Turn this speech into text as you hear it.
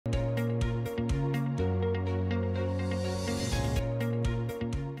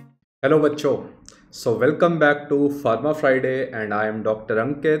Hello बच्चों, so welcome back to Pharma Friday and I am Dr.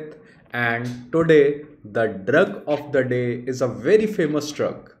 Ankit, and today the drug of the day is a very famous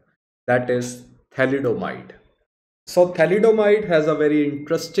drug, that is thalidomide. So thalidomide has a very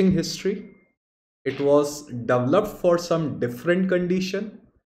interesting history. It was developed for some different condition,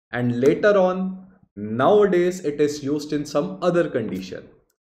 and later on nowadays it is used in some other condition.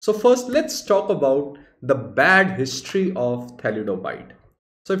 So first let's talk about the bad history of thalidomide.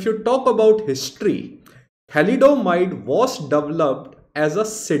 So if you talk about history, thalidomide was developed as a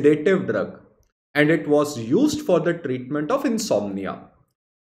sedative drug and it was used for the treatment of insomnia.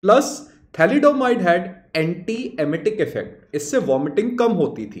 Plus thalidomide had anti emetic effect, इससे vomiting कम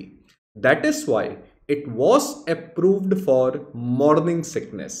होती थी. That is why it was approved for morning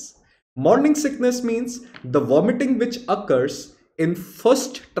sickness. Morning sickness means the vomiting which occurs in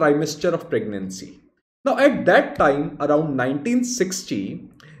first trimester of pregnancy. Now at that time around 1960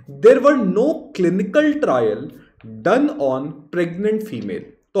 there were no clinical trial done on pregnant female.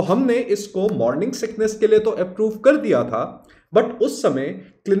 तो हमने इसको morning sickness के लिए तो approve कर दिया था, but उस समय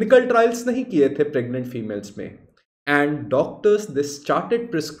क्लिनिकल ट्रायल्स नहीं किए थे प्रेग्नेंट फीमेल्स में. And doctors they started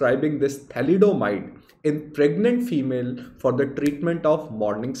prescribing this thalidomide in pregnant female for the treatment of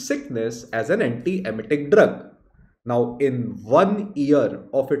morning sickness as an anti-emetic drug. Now in 1 year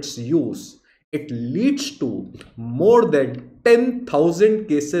of its use, it leads to more than 10,000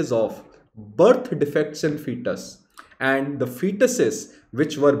 cases of birth defects in fetus, and the fetuses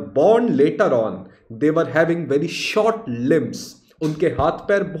which were born later on, they were having very short limbs. उनके हाथ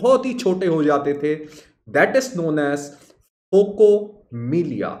पैर बहुत ही छोटे हो जाते थे. That is known as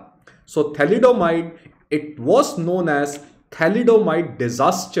phocomelia. So thalidomide, it was known as thalidomide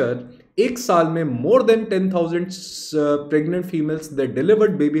disaster. एक साल में more than 10,000 pregnant females they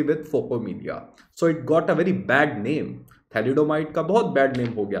delivered baby with phocomelia. So it got a very bad name. thalidomide का बहुत bad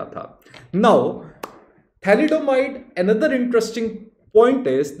name हो गया था. Now thalidomide, another interesting point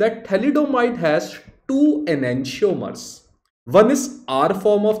is that thalidomide has two enantiomers. One is R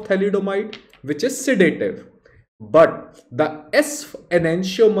form of thalidomide, which is sedative, but the S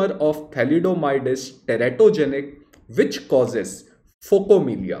enantiomer of thalidomide is teratogenic, which causes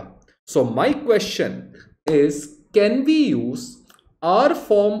phocomelia. So my question is, can we use R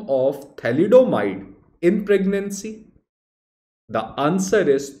form of thalidomide in pregnancy? The answer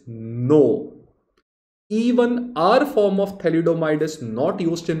is no. Even R form of thalidomide is not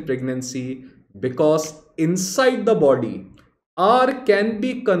used in pregnancy because inside the body R can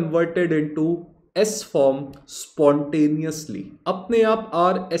be converted into S form spontaneously. अपने आप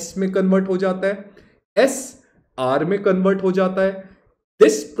R S में convert हो जाता है, S R में convert हो जाता है.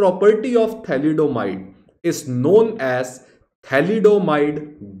 This property of thalidomide is known as thalidomide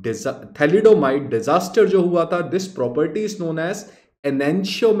disaster जो हुआ था. This property is known as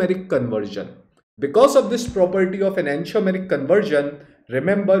enantiomeric conversion. Because of this property of enantiomeric conversion,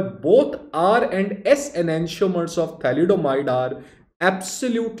 remember both R and S enantiomers of thalidomide are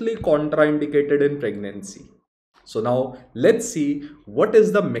absolutely contraindicated in pregnancy. So now let's see what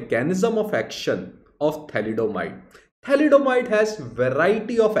is the mechanism of action of thalidomide. Thalidomide has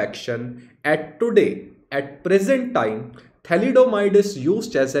variety of action. At present time, thalidomide is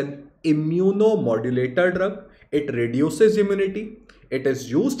used as an immunomodulator drug. It reduces immunity. It is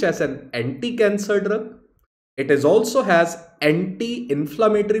used as an anti-cancer drug. It is also has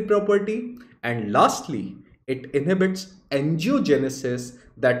anti-inflammatory property, and lastly, it inhibits angiogenesis,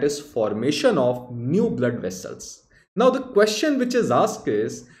 that is formation of new blood vessels. Now the question which is asked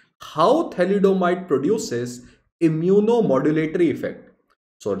is how thalidomide produces immunomodulatory effect.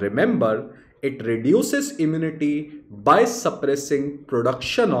 So remember, it reduces immunity by suppressing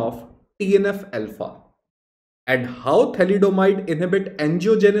production of TNF alpha. And how thalidomide inhibit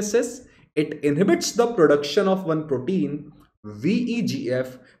angiogenesis? It inhibits the production of one protein,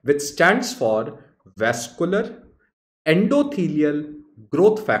 VEGF, which stands for vascular endothelial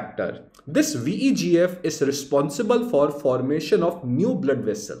growth factor. This VEGF is responsible for formation of new blood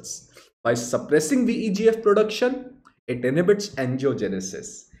vessels. By suppressing VEGF production, it inhibits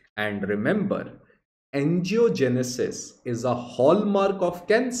angiogenesis. And remember, angiogenesis is a hallmark of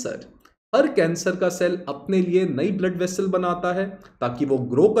cancer. Her cancer का cell अपने लिए नई blood vessel बनाता है ताकि वो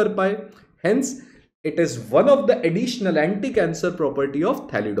grow कर पाए. Hence it is one of the additional anti-cancer property of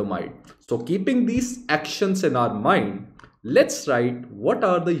thalidomide. So keeping these actions in our mind, let's write what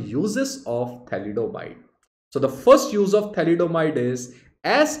are the uses of thalidomide. So the first use of thalidomide is,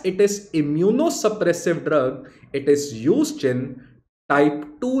 as it is immunosuppressive drug, it is used in type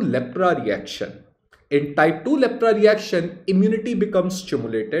 2 lepra reaction. In type 2 lepra reaction, immunity becomes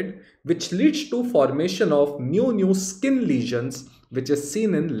stimulated, which leads to formation of new skin lesions, which is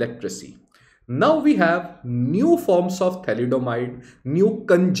seen in leprosy. Now we have new forms of thalidomide, new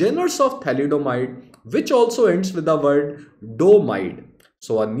congeners of thalidomide, which also ends with the word domide.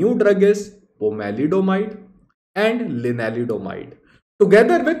 So a new drug is pomalidomide and lenalidomide.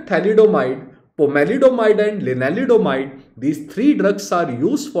 Together with thalidomide, pomalidomide and lenalidomide, these three drugs are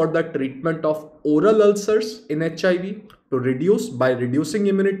used for the treatment of oral ulcers in HIV to reduce, by reducing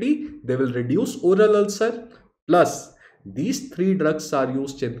immunity, they will reduce oral ulcer. Plus, these three drugs are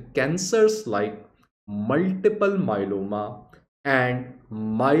used in cancers like multiple myeloma and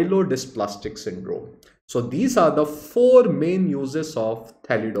myelodysplastic syndrome. So these are the four main uses of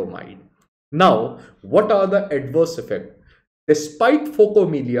thalidomide. Now, what are the adverse effects? Despite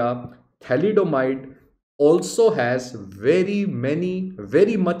phocomelia, thalidomide also has very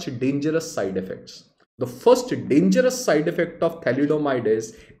much dangerous side effects. The first dangerous side effect of thalidomide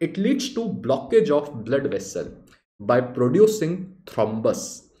is it leads to blockage of blood vessel by producing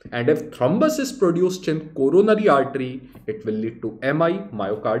thrombus. And if thrombus is produced in coronary artery, it will lead to MI,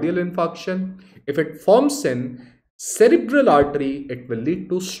 myocardial infarction. If it forms in cerebral artery, it will lead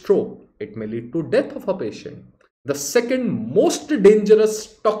to stroke. It may lead to death of a patient. The second most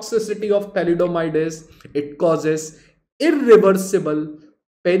dangerous toxicity of thalidomide is it causes irreversible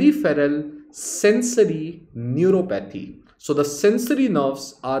peripheral sensory neuropathy. So the sensory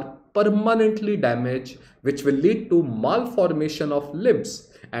nerves are permanently damaged, which will lead to malformation of limbs.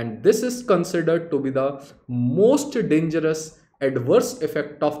 And this is considered to be the most dangerous adverse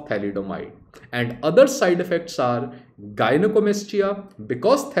effect of thalidomide. And other side effects are gynecomastia,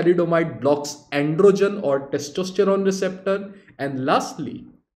 because thalidomide blocks androgen or testosterone receptor. And lastly,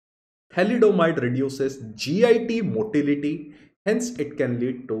 thalidomide reduces GIT motility, hence it can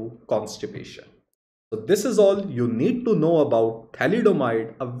lead to constipation. So this is all you need to know about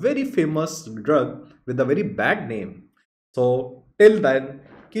thalidomide, a very famous drug with a very bad name. So till then,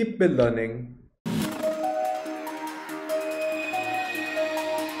 keep learning.